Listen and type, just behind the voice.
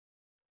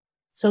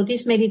So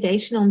this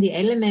meditation on the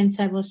elements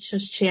I was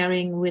just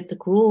sharing with the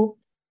group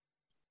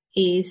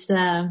is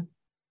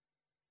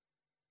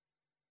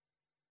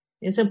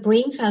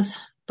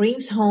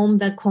brings home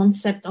the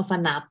concept of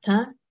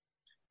anatta,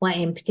 or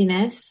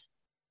emptiness.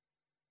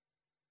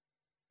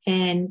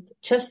 And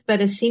just by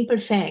the simple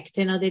fact,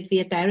 that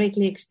we are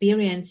directly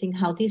experiencing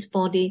how this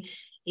body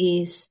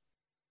is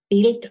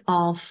built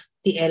of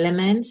the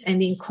elements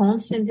and in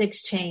constant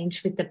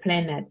exchange with the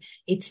planet.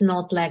 It's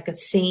not like a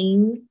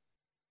thing,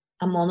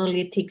 a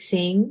monolithic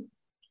thing,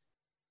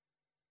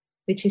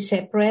 which is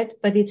separate,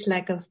 but it's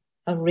like a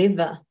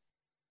river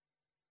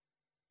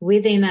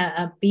within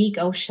a big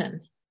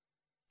ocean.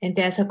 And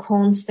there's a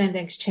constant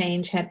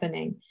exchange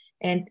happening.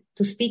 And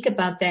to speak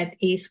about that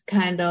is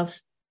kind of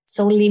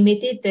so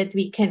limited that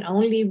we can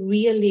only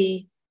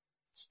really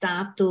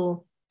start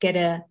to get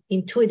an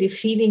intuitive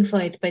feeling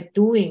for it by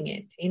doing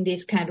it in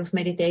this kind of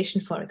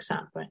meditation, for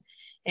example.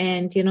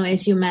 And,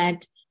 as you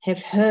might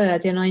have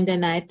heard, in the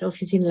night of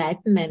his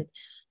enlightenment,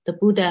 the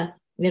Buddha,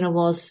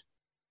 was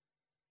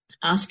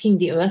asking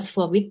the earth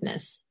for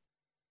witness.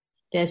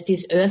 There's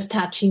this earth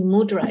touching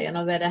mudra,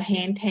 where the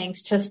hand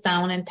hangs just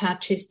down and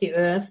touches the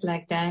earth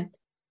like that.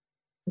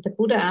 The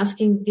Buddha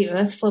asking the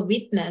earth for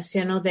witness,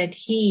 that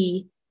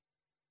he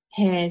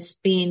has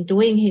been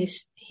doing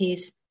his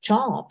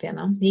job,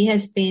 he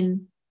has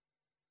been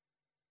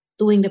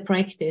doing the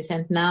practice,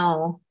 and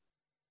now,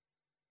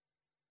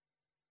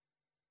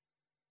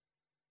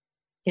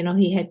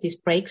 he had this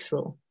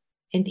breakthrough.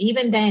 And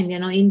even then,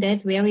 in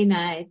that very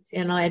night,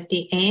 at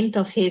the end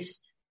of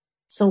his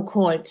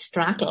so-called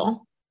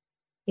struggle,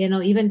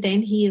 even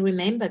then he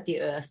remembered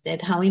the earth,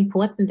 that how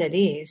important that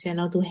is,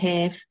 to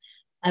have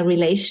a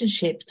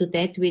relationship to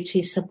that which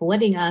is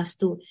supporting us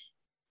to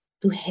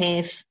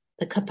have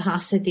the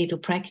capacity to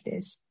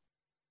practice,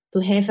 to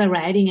have a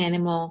riding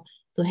animal,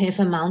 to have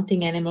a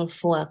mounting animal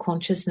for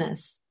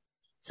consciousness,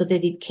 so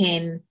that it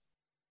can,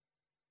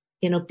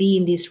 be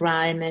in this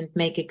realm and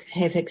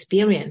have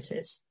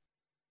experiences.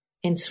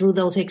 And through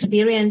those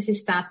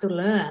experiences, start to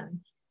learn,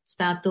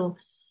 start to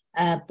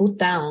put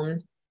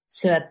down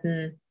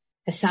certain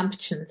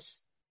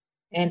assumptions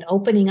and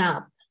opening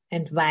up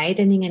and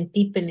widening and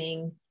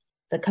deepening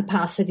the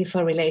capacity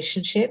for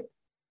relationship.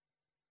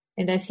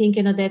 And I think,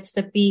 that's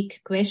the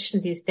big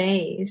question these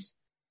days,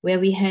 where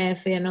we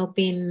have,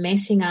 been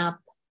messing up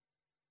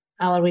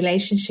our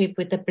relationship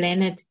with the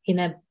planet in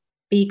a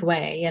big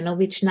way,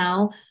 which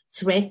now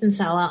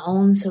threatens our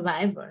own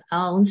survival.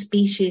 Our own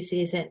species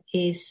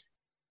is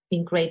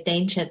in great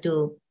danger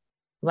to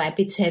wipe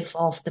itself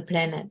off the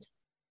planet.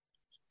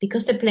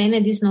 Because the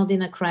planet is not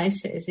in a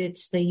crisis.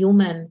 It's the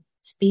human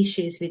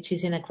species which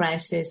is in a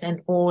crisis,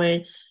 and all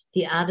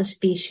the other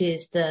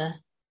species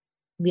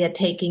we are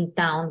taking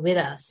down with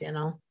us,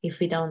 if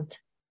we don't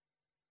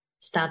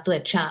start to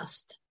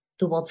adjust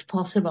to what's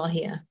possible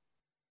here.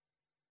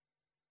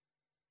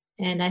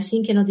 And I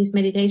think, this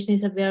meditation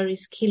is a very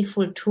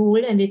skillful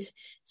tool, and it's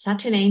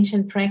such an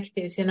ancient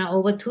practice,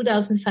 over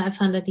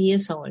 2,500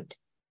 years old.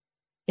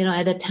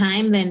 At a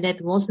time when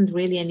that wasn't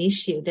really an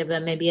issue, there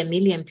were maybe 1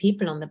 million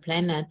people on the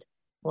planet,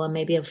 or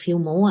maybe a few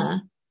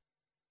more,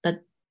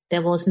 but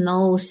there was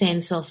no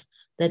sense of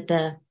that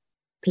the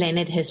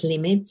planet has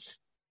limits.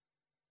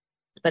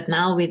 But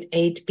now with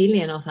 8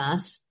 billion of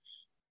us,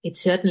 we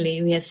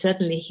have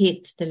certainly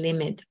hit the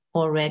limit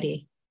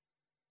already.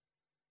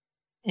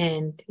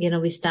 And,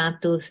 we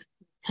start to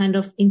kind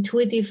of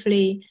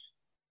intuitively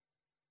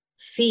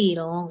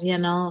feel,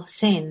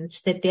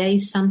 sense that there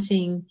is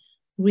something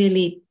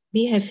really,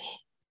 we have,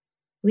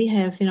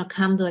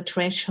 come to a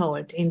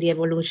threshold in the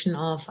evolution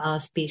of our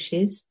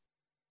species.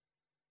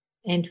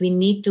 And we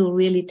need to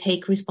really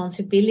take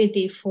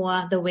responsibility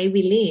for the way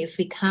we live.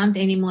 We can't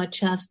anymore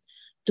just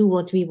do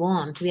what we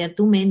want. We are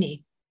too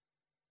many.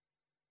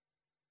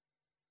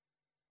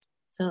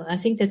 So I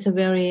think that's a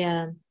very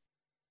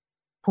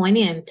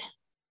poignant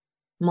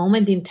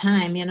moment in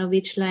time,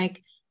 which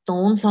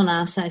dawns on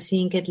us, I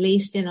think, at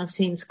least,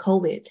 since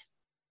COVID.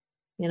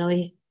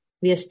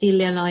 We are still,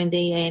 in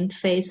the end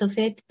phase of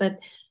it, but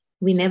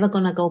we're never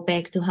going to go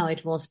back to how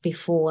it was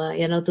before,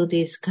 to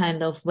this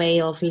kind of way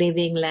of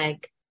living,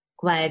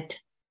 quite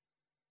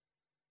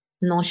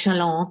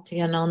nonchalant,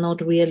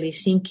 not really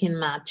thinking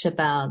much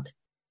about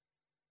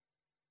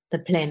the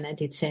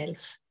planet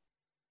itself.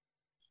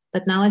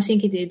 But now I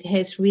think it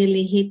has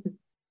really hit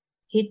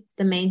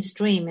the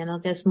mainstream.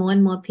 There's more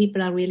and more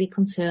people are really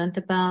concerned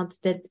about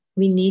that.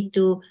 We need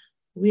to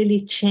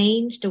really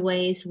change the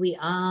ways we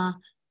are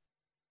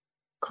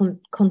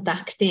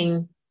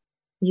conducting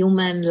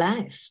human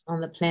life on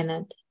the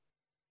planet.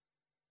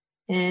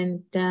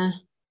 And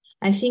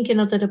I think,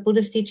 that the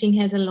Buddha's teaching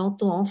has a lot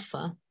to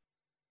offer.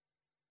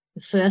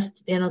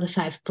 First, the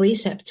 5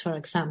 precepts, for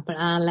example,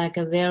 are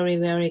a very,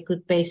 very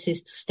good basis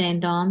to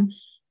stand on,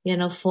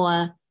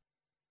 for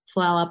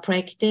our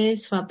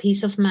practice, for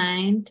peace of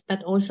mind,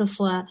 but also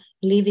for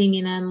living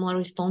in a more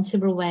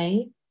responsible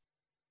way.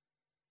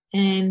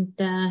 And,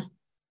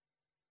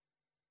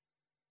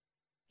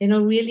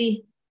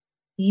 really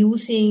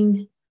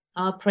using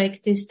our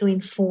practice to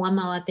inform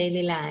our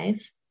daily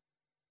life.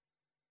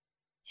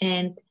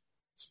 and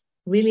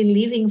really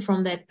living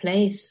from that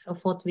place of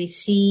what we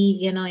see,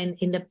 in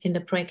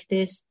the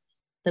practice,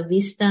 the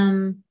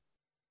wisdom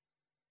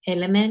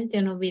element,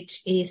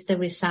 which is the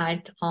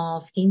result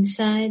of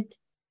insight,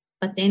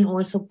 but then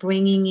also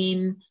bringing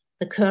in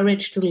the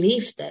courage to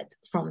live that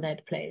from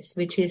that place,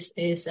 which is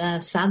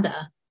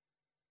saddha,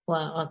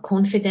 or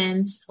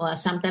confidence, or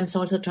sometimes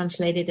also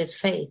translated as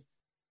faith.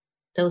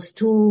 Those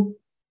two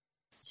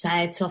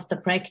sides of the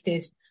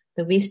practice,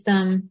 the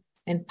wisdom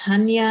and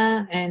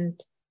panya, and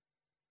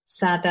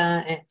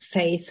saddha and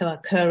faith or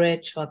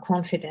courage or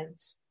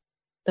confidence.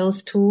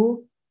 Those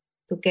two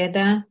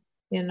together,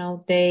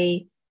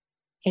 they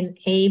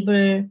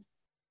enable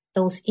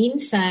those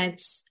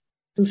insights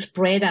to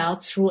spread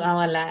out through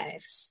our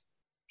lives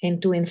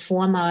and to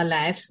inform our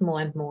lives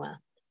more and more.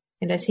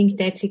 And I think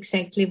that's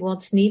exactly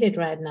what's needed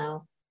right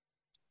now,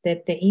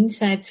 that the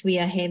insights we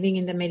are having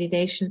in the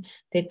meditation,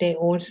 that they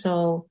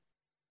also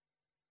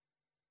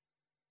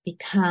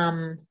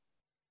become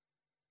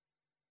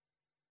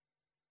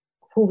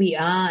who we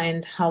are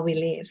and how we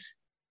live.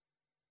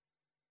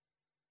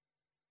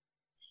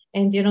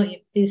 And,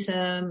 this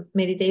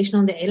meditation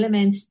on the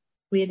elements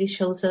really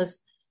shows us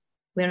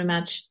very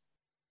much,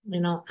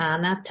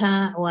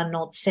 anatta, or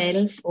not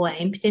self, or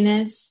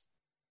emptiness,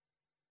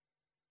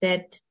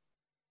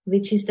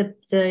 which is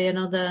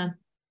the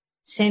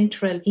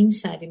central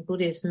insight in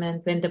Buddhism.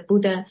 And when the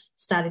Buddha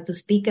started to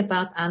speak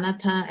about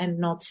anatta and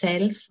not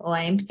self or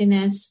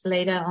emptiness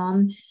later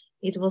on,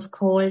 it was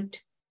called,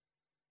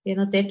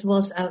 that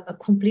was a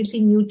completely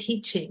new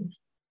teaching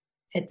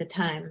at the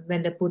time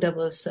when the Buddha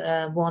was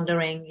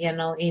wandering,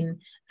 in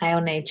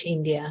Iron Age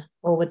India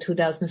over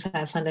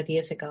 2,500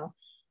 years ago.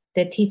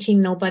 That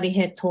teaching, nobody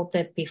had taught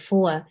that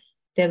before.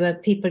 There were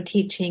people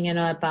teaching,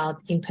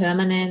 about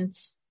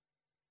impermanence.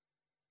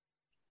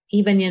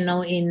 Even,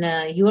 in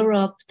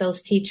Europe,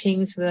 those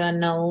teachings were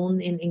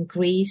known. In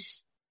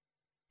Greece,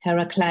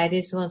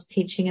 Heraclitus was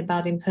teaching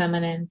about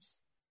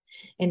impermanence.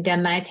 And there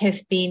might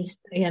have been,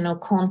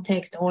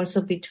 contact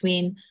also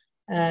between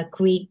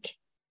Greek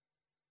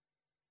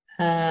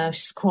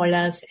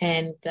scholars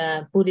and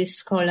Buddhist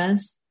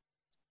scholars.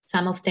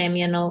 Some of them,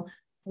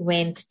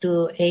 went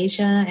to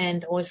Asia,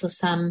 and also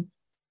some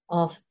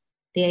of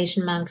the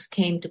Asian monks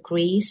came to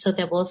Greece. So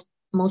there was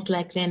most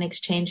likely an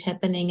exchange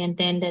happening. And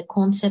then the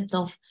concept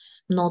of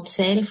not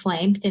self or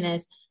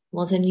emptiness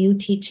was a new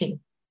teaching.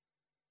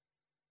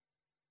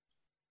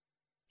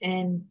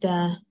 And,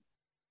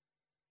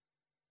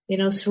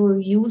 through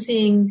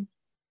using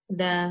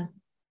the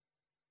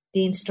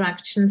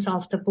instructions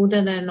of the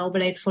Buddha, the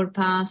Noble Eightfold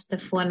Path, the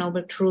Four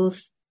Noble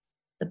Truths,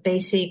 the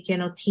basic,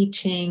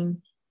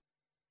 teaching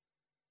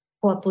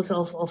purpose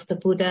of the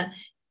Buddha,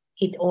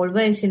 it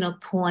always,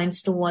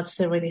 points towards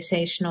the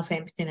realization of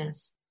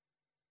emptiness.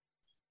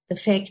 The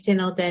fact,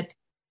 that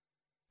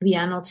we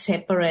are not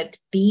separate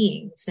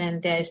beings.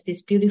 And there's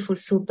this beautiful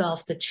sutta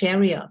of the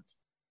chariot,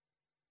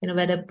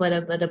 where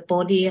the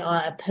body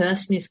or a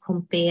person is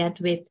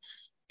compared with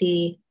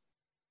the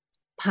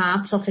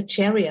parts of a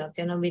chariot,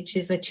 which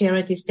if a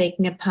chariot is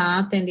taken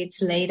apart and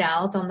it's laid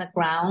out on the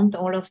ground,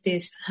 all of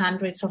these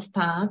hundreds of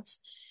parts.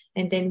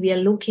 And then we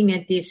are looking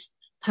at these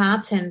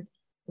parts, and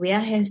where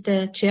has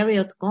the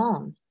chariot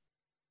gone?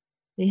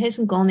 It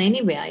hasn't gone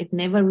anywhere. It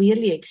never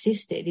really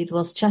existed. It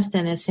was just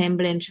an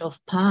assemblage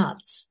of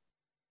parts.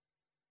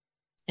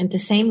 And the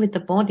same with the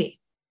body.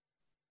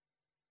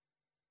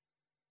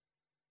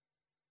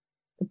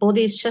 The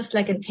body is just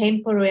like a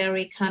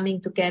temporary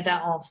coming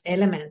together of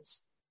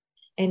elements.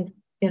 And,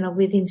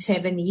 within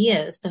 7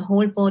 years, the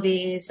whole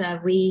body is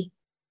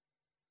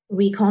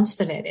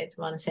reconstellated,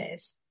 one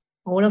says.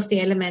 All of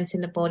the elements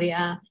in the body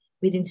are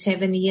within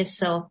 7 years.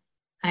 So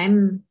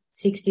I'm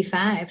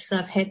 65, so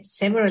I've had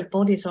several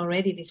bodies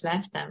already this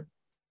lifetime.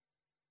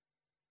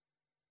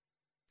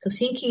 So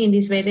thinking in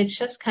this way, it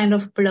just kind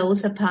of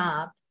blows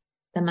apart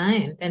the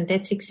mind. And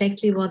that's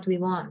exactly what we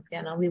want.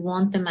 We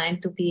want the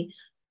mind to be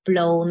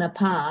blown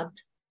apart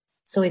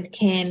so it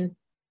can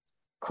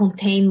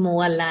contain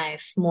more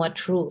life, more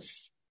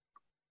truth.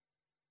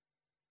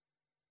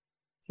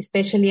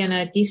 Especially,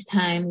 at this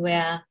time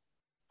where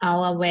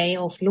our way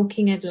of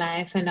looking at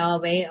life and our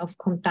way of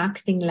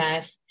conducting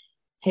life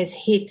has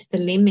hit the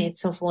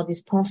limits of what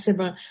is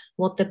possible,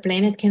 what the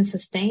planet can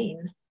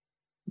sustain.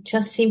 It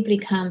just simply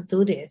can't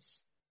do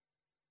this.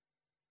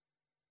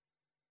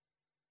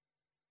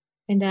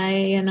 And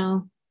I,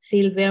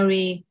 feel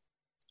very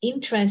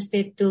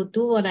interested to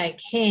do what I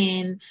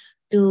can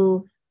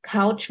to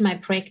couch my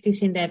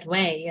practice in that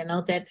way,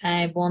 that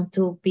I want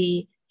to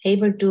be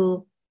able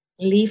to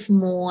live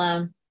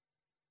more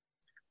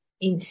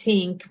in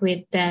sync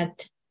with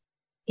that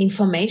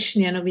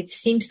information, which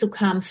seems to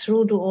come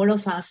through to all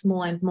of us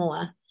more and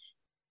more,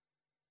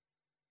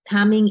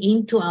 coming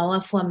into our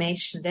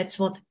formation. That's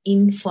what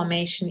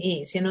information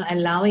is,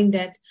 allowing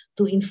that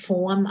to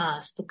inform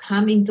us, to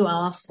come into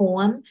our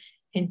form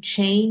and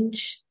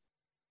change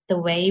the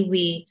way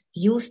we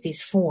use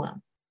this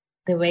form,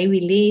 the way we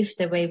live,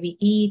 the way we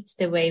eat,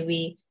 the way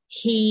we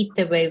heat,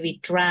 the way we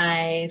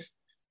drive,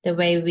 the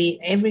way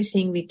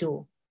everything we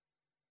do.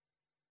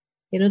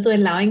 to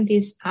allowing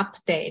this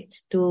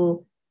update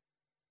to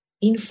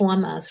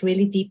inform us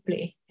really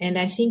deeply. And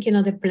I think,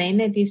 the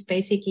planet is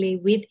basically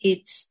with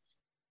its,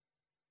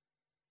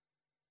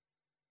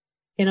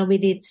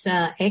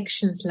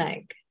 actions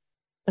like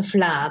the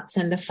floods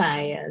and the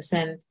fires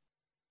and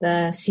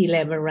the sea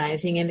level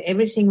rising and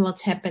everything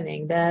what's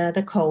happening, the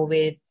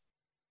COVID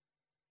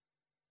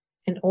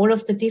and all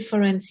of the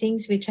different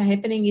things which are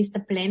happening is the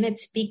planet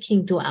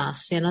speaking to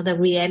us, the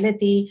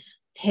reality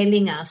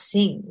telling us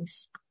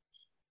things.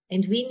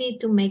 And we need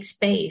to make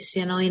space,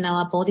 in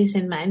our bodies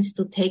and minds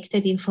to take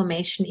that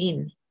information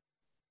in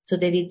so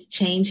that it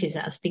changes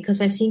us.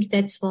 Because I think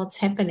that's what's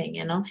happening,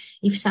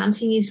 If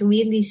something is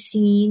really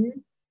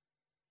seen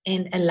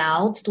and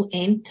allowed to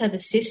enter the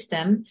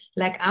system,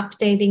 like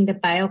updating the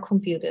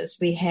biocomputers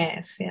we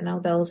have,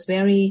 those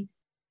very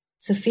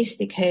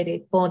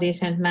sophisticated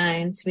bodies and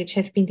minds which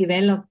have been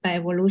developed by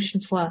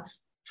evolution for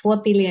 4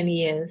 billion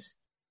years.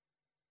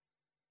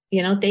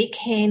 They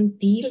can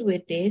deal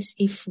with this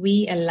if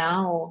we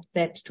allow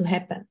that to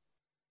happen.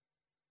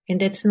 And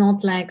that's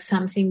not like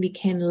something we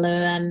can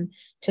learn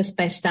just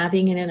by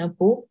studying it in a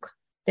book.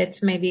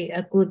 That's maybe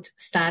a good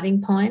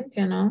starting point,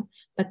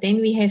 But then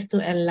we have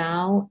to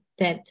allow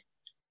that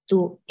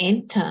to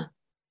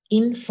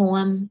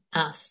inform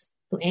us,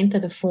 to enter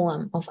the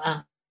form of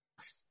us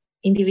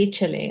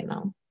individually,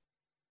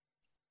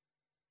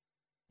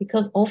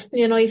 Because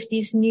often, if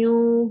these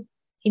new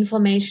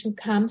information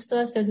comes to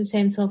us, there's a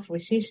sense of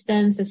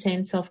resistance, a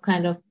sense of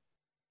kind of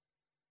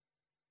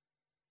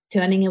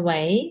turning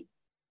away.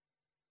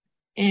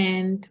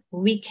 And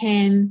we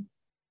can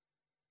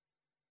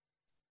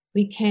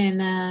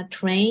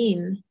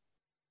train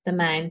the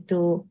mind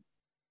to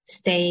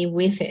stay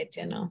with it,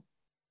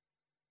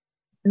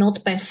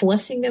 Not by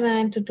forcing the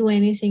mind to do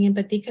anything in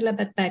particular,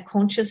 but by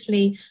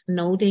consciously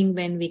noting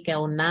when we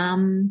go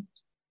numb,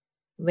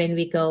 when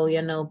we go,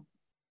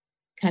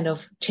 kind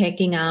of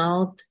checking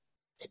out,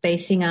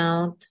 spacing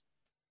out,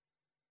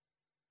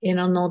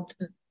 not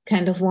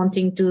kind of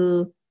wanting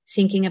to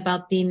thinking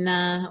about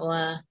dinner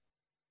or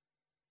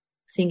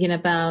thinking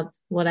about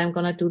what I'm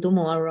going to do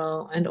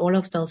tomorrow and all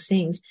of those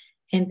things.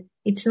 And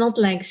it's not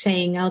like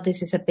saying, oh,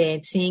 this is a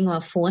bad thing or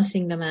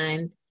forcing the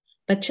mind,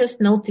 but just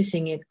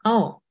noticing it.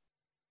 Oh,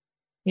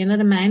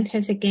 the mind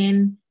has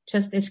again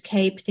just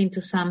escaped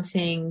into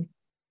something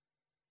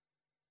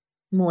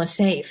more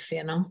safe,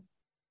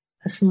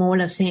 a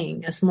smaller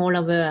thing, a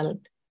smaller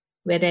world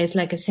where there's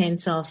like a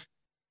sense of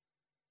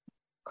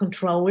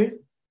control,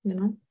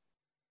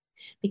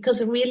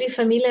 because really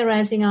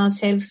familiarizing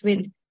ourselves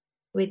with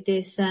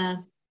this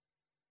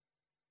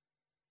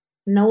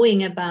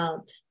knowing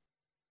about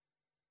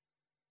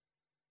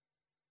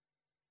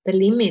the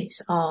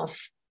limits of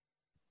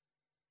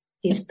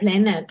this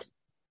planet,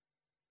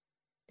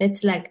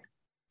 that's like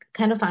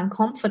kind of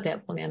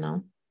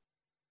uncomfortable,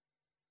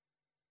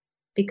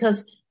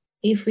 because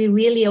if we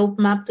really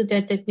open up to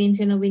that, that means,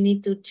 we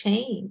need to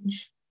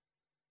change.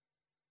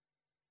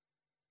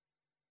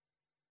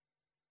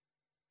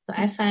 So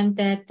I find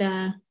that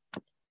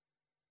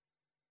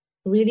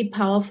really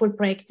powerful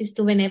practice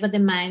to whenever the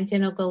mind,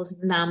 goes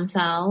numbs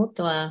out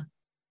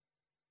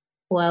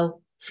or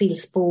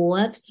feels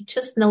bored, to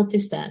just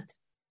notice that.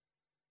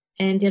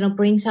 And,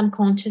 bring some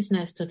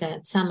consciousness to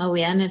that, some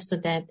awareness to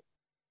that,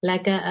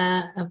 like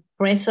a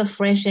breath of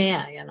fresh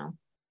air,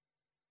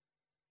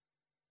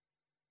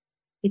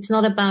 It's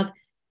not about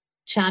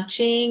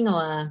judging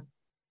or,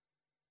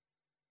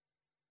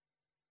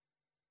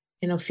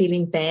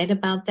 feeling bad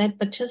about that,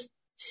 but just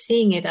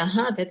seeing it.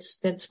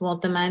 That's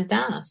what the mind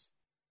does.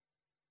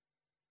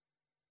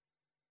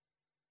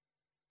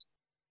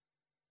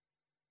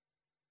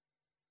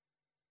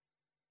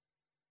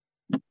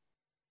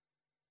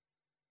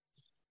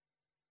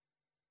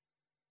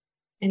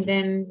 And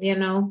then,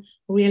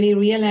 really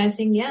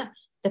realizing,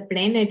 the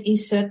planet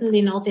is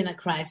certainly not in a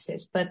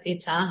crisis, but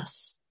it's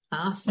us,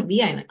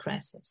 we are in a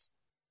crisis.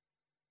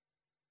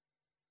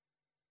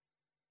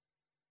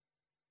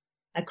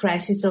 A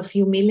crisis of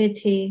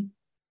humility,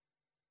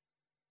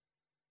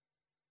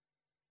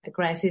 a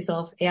crisis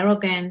of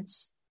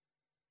arrogance,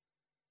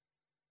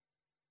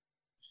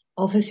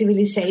 of a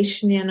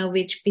civilization,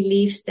 which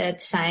believes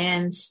that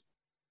science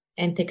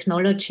and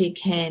technology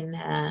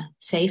can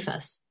save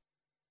us.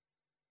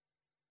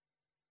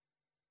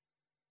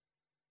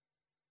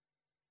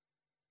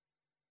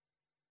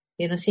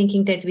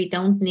 Thinking that we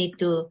don't need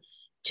to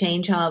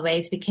change our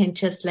ways. We can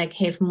just like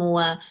have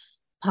more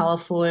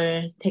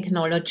powerful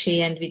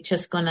technology and we're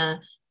just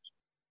gonna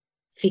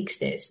fix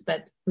this,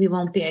 but we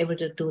won't be able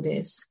to do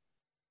this.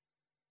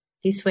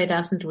 This way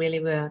doesn't really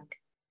work.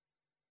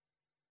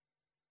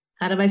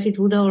 Otherwise it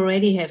would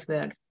already have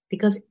worked,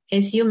 because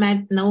as you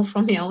might know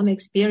from your own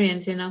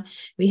experience,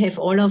 we have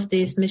all of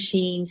these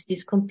machines,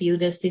 these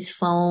computers, these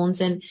phones,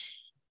 and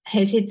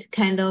has it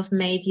kind of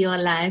made your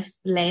life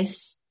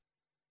less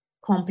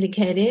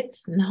complicated?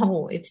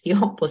 No, it's the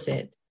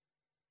opposite.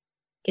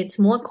 It's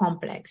more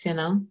complex,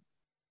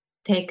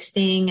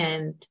 texting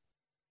and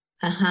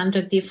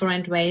 100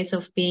 different ways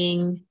of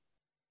being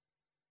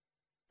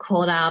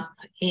caught up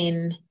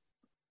in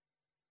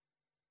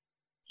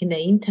in the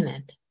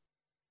internet.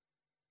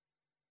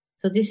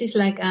 So this is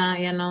like,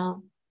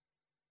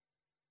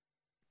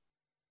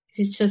 this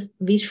is just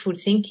wishful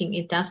thinking.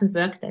 It doesn't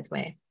work that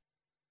way.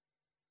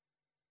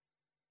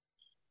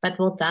 But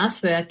what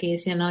does work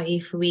is,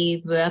 if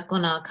we work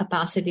on our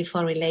capacity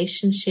for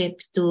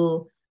relationship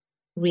to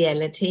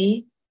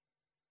reality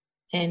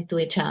and to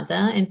each other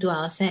and to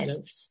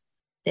ourselves.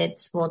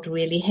 That's what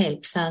really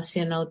helps us,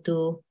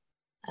 to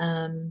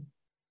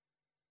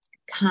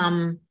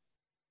come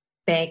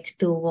back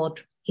to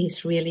what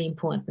is really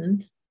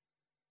important.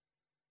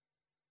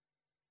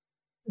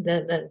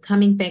 The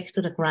coming back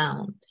to the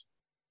ground,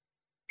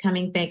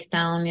 coming back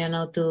down,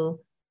 to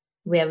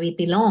where we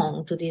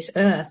belong, to this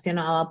earth,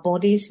 our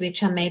bodies,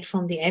 which are made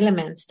from the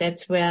elements.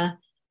 That's where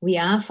we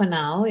are for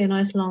now,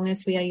 as long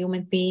as we are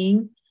human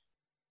being,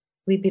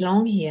 we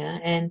belong here.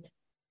 And,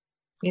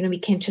 we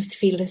can just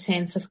feel the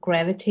sense of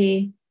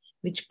gravity,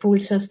 which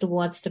pulls us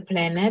towards the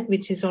planet,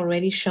 which is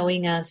already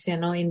showing us,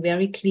 in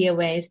very clear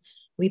ways,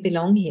 we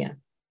belong here.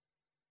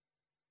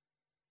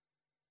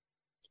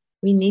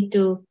 We need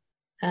to,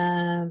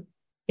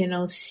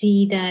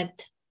 see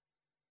that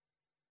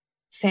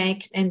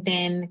fact and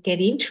then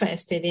get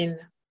interested in,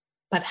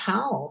 but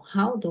how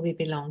do we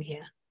belong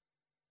here?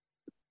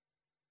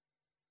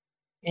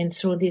 And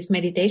through this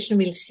meditation,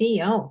 we'll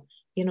see,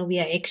 we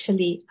are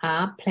actually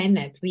our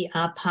planet. We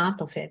are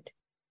part of it.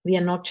 We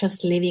are not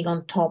just living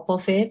on top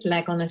of it,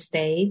 like on a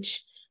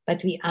stage,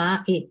 but we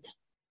are it.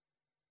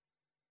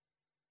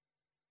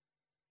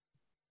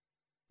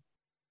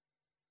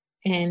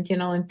 And,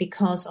 and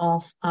because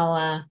of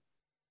our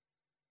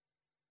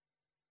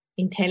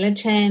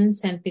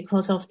intelligence and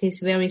because of these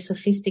very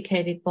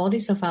sophisticated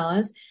bodies of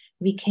ours,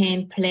 we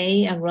can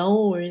play a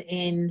role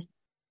in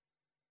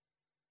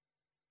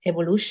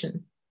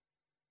evolution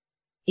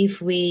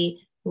if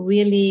we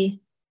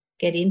really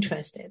get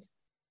interested.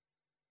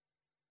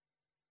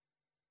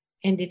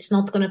 And it's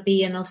not going to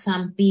be,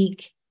 some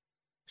big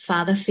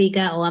father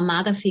figure or a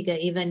mother figure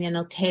even,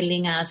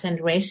 telling us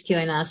and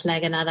rescuing us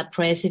like another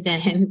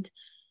president,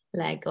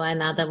 or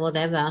another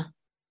whatever,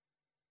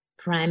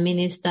 prime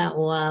minister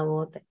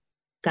or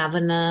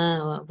governor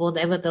or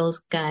whatever those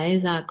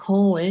guys are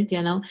called,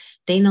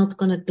 they're not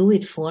going to do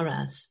it for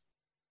us.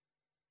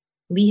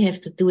 We have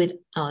to do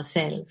it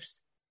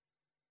ourselves.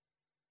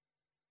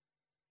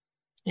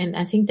 And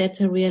I think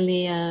that's a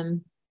really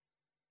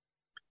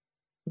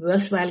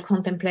worthwhile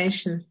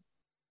contemplation.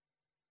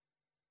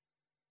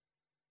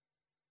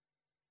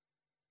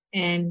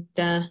 And,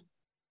 the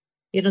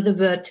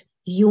word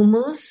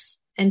humus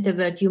and the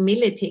word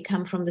humility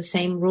come from the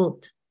same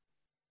root.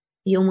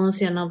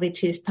 Humus,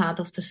 which is part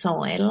of the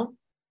soil,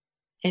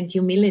 and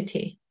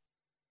humility,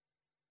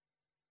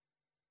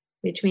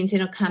 which means,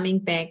 coming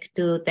back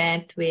to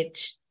that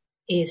which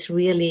is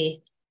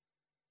really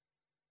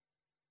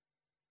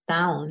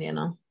down,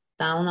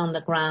 down on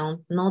the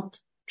ground, not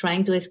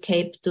trying to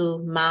escape to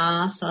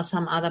Mars or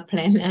some other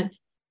planet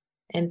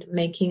and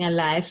making a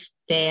life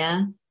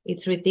there.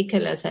 It's a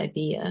ridiculous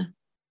idea,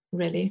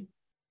 really.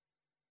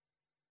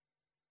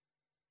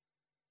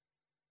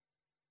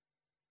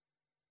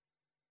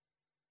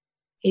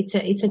 It's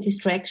a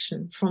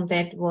distraction from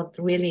that what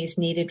really is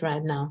needed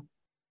right now.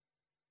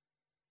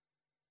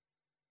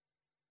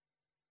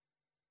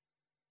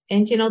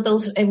 And,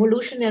 those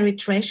evolutionary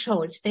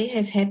thresholds, they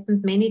have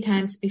happened many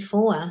times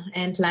before,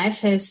 and life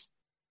has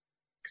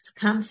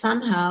come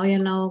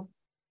somehow,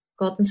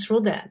 gotten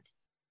through that.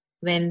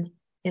 When,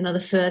 the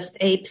first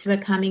apes were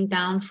coming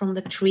down from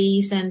the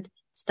trees and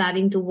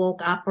starting to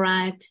walk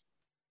upright.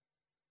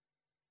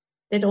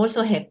 That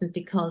also happened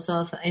because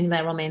of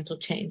environmental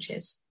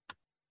changes.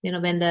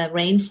 When the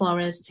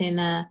rainforests in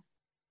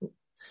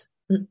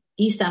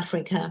East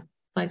Africa,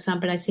 for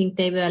example, I think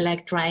they were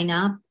drying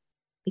up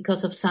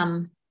because of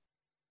some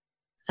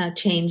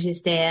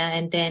changes there,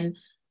 and then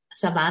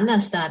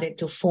savanna started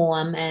to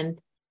form, and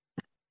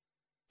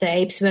the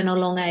apes were no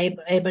longer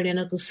able,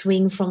 to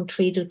swing from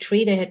tree to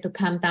tree. They had to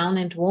come down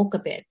and walk a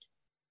bit.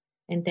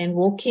 And then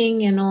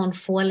walking, on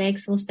four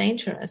legs was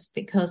dangerous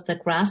because the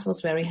grass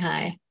was very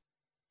high.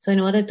 So in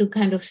order to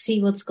kind of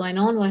see what's going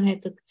on, one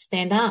had to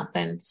stand up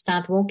and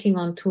start walking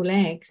on two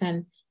legs.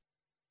 And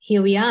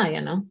here we are,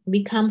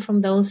 we come from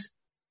those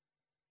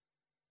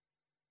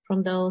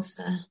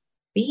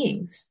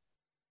beings.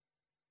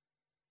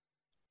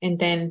 And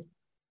then,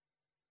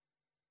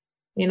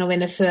 when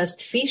the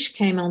first fish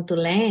came onto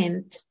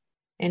land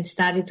and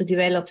started to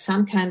develop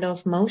some kind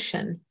of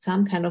motion,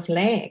 some kind of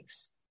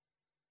legs,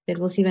 that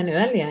was even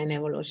earlier in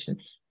evolution.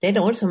 That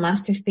also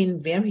must have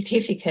been very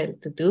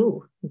difficult to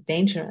do,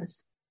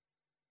 dangerous.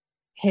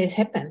 Has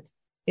happened.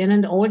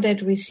 And all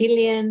that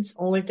resilience,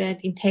 all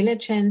that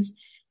intelligence,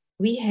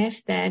 we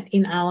have that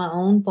in our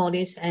own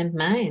bodies and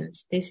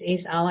minds. This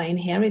is our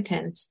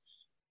inheritance.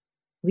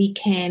 We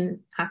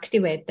can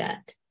activate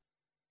that.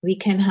 We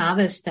can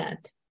harvest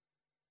that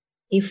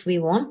if we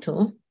want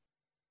to,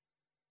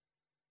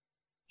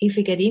 if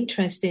we get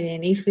interested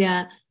in, if we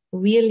are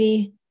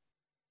really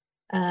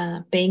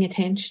paying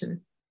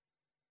attention.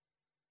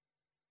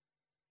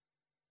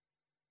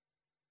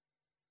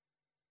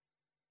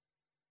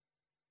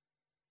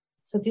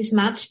 So this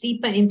much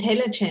deeper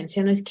intelligence,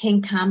 it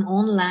can come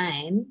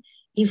online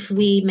if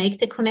we make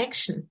the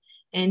connection.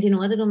 And in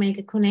order to make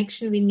a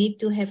connection, we need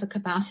to have a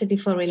capacity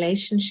for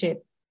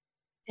relationship.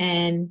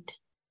 And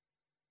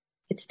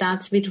it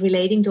starts with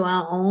relating to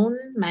our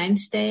own mind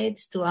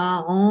states, to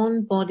our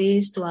own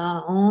bodies, to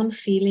our own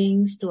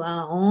feelings, to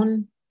our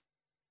own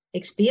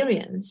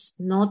experience,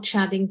 not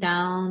shutting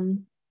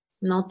down,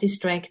 not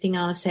distracting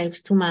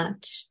ourselves too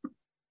much.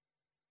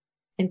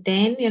 And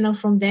then,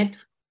 from that,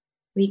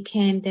 we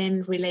can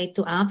then relate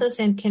to others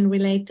and can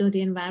relate to the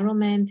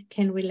environment,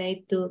 can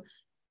relate to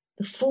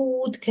the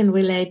food, can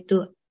relate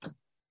to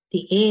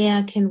the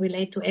air, can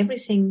relate to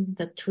everything,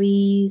 the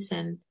trees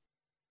and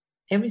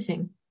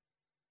everything.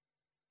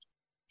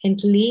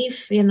 And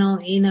live, in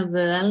a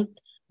world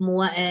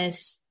more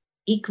as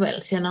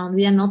equals, we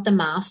are not the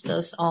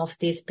masters of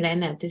this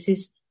planet. This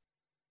is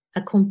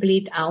a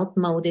complete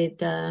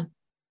outmoded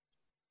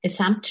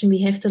assumption. We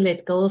have to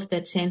let go of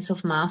that sense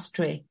of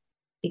mastery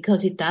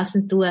because it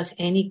doesn't do us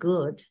any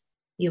good.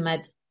 You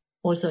might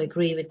also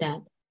agree with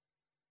that.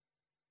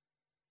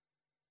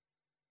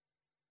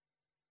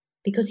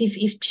 Because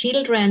if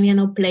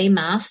children, play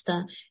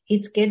master,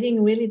 it's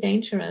getting really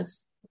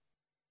dangerous.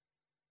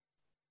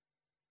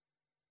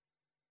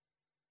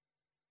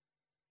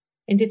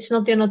 And it's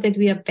not, that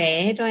we are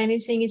bad or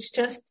anything. It's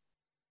just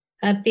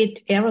a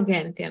bit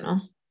arrogant,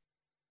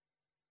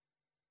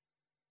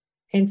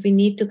 And we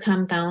need to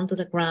come down to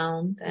the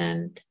ground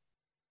and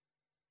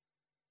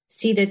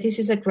see that this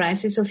is a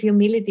crisis of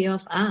humility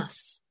of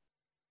us.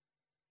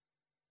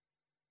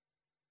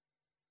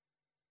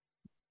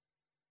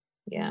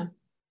 Yeah.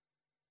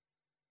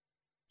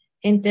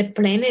 And the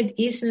planet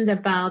isn't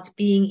about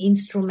being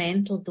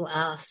instrumental to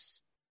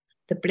us.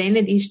 The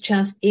planet is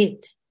just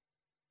it.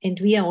 And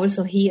we are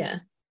also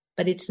here,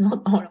 but it's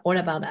not all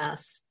about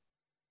us.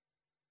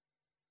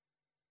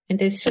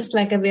 And it's just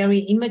like a very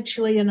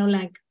immature,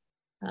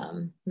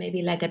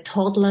 maybe like a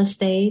toddler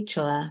stage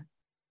or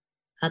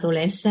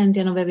adolescent,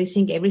 where we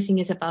think everything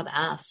is about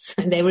us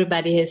and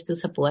everybody has to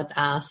support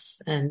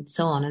us and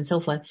so on and so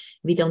forth.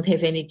 We don't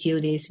have any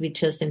duties. We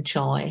just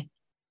enjoy.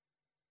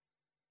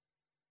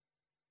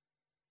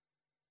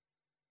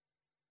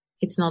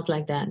 It's not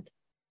like that.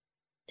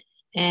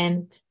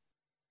 And,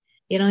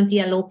 the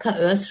Aloka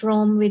Earth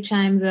Room, which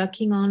I'm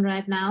working on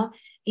right now,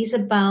 is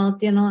about,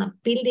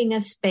 building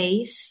a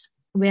space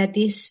where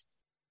this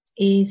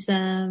is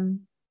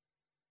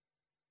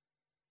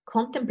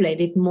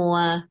contemplated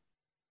more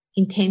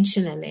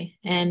intentionally.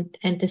 And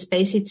the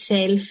space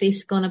itself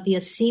is going to be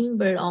a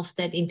symbol of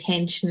that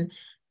intention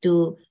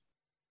to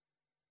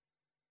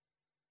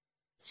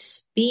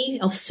be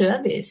of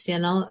service,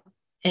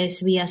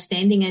 as we are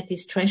standing at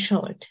this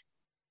threshold,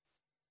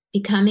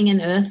 becoming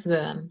an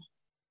earthworm.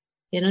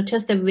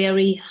 Just a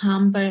very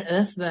humble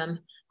earthworm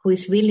who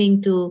is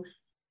willing to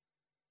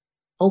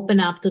open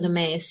up to the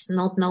mass,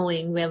 not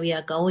knowing where we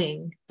are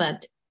going,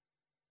 but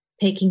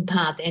taking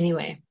part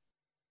anyway.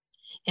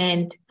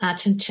 And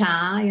Ajahn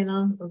Chah,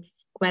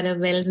 quite a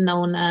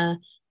well-known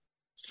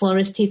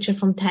forest teacher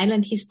from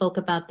Thailand, he spoke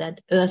about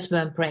that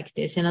earthworm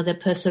practice, the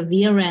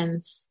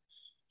perseverance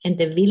and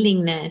the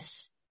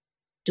willingness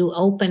to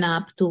open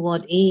up to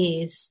what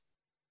is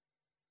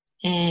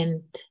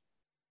and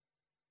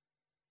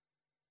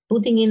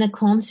putting in a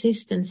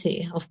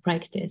consistency of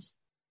practice,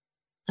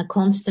 a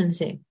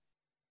constancy.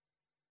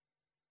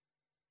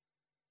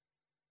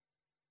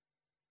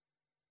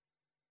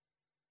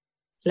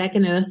 Like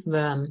an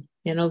earthworm,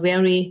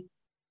 very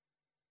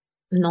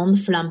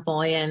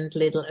non-flamboyant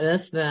little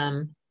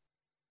earthworm,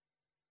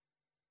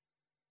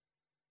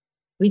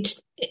 which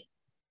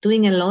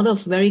doing a lot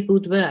of very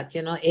good work,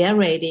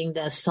 aerating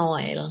the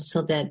soil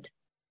so that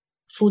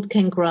food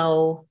can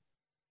grow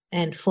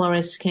and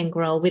forests can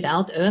grow.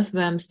 Without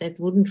earthworms, that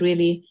wouldn't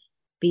really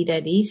be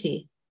that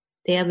easy.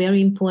 They are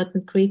very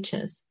important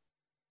creatures.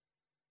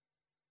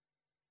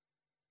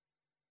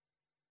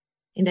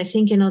 And I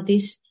think,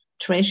 this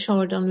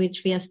threshold on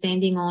which we are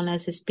standing on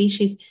as a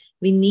species,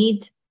 we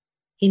need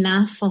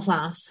enough of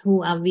us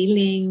who are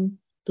willing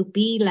to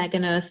be like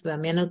an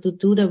earthworm, to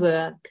do the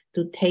work,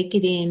 to take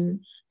it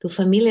in, to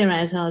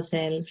familiarize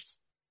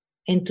ourselves,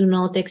 and to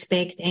not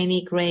expect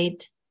any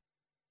great,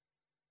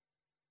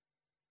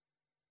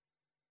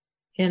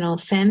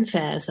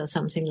 fanfares or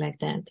something like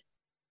that.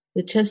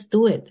 We just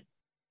do it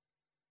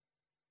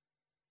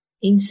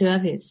in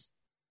service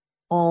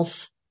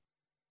of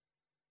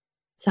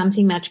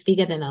something much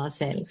bigger than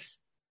ourselves.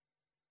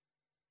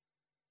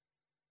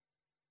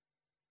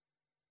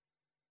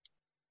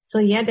 So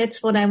yeah,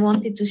 that's what I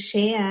wanted to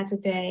share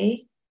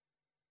today.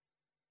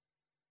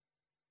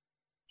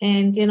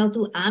 And,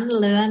 to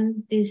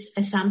unlearn this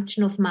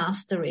assumption of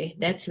mastery,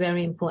 that's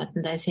very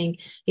important. I think,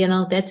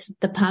 that's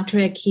the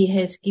patriarchy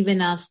has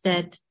given us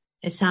that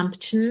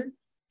assumption,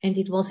 and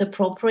it was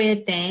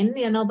appropriate then,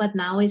 but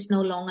now it's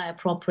no longer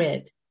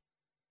appropriate.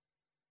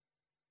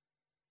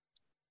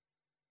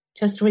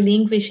 Just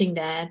relinquishing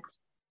that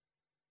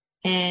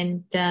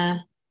and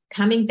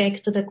coming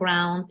back to the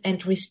ground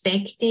and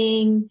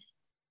respecting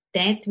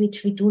that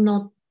which we do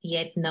not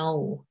yet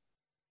know.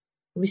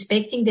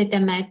 respecting that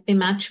there might be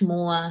much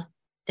more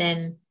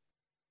than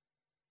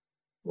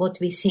what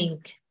we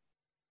think,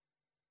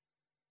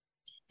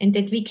 and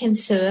that we can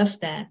serve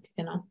that,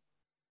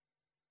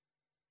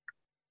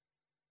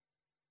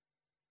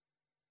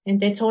 And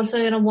that's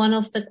also, one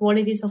of the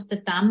qualities of the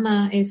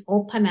Dhamma is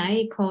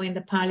opanaiko in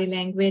the Pali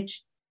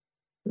language,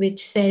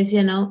 which says,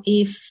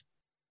 if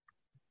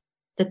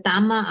the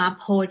Dhamma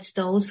upholds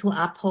those who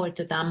uphold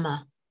the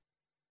Dhamma,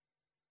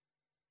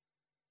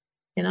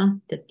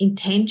 the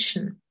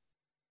intention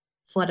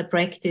for the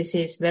practice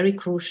is very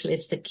crucial.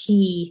 It's the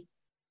key.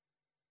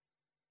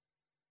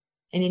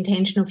 An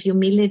intention of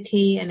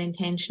humility, an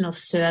intention of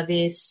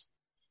service,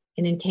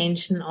 an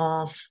intention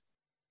of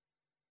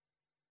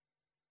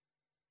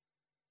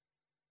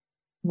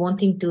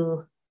wanting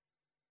to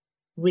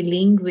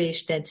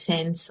relinquish that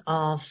sense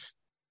of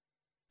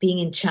being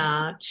in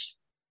charge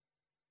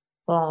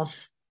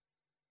of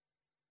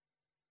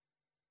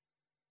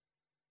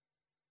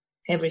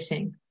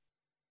everything,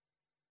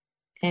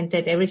 and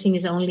that everything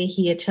is only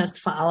here just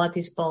for our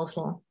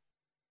disposal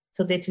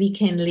so that we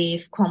can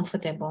live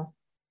comfortable.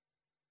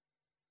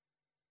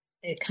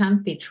 It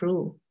can't be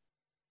true,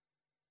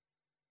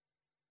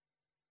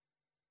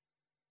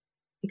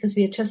 because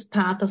we are just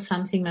part of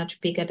something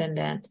much bigger than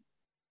that.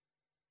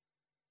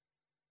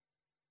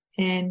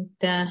 And,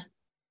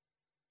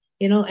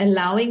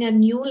 allowing a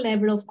new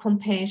level of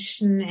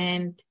compassion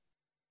and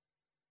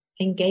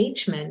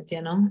engagement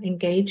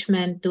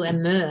to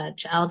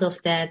emerge out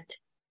of that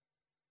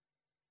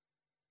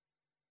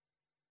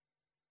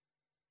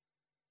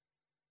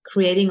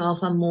creating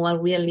of a more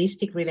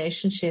realistic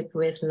relationship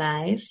with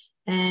life,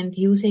 and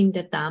using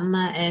the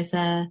Dhamma as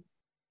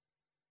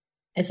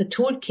a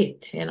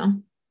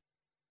toolkit,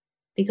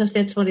 because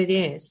that's what it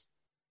is.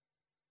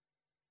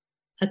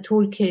 A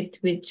toolkit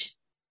which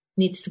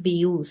needs to be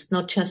used,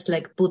 not just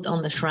like put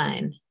on the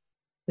shrine.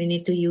 We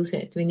need to use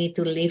it. We need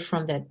to live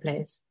from that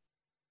place.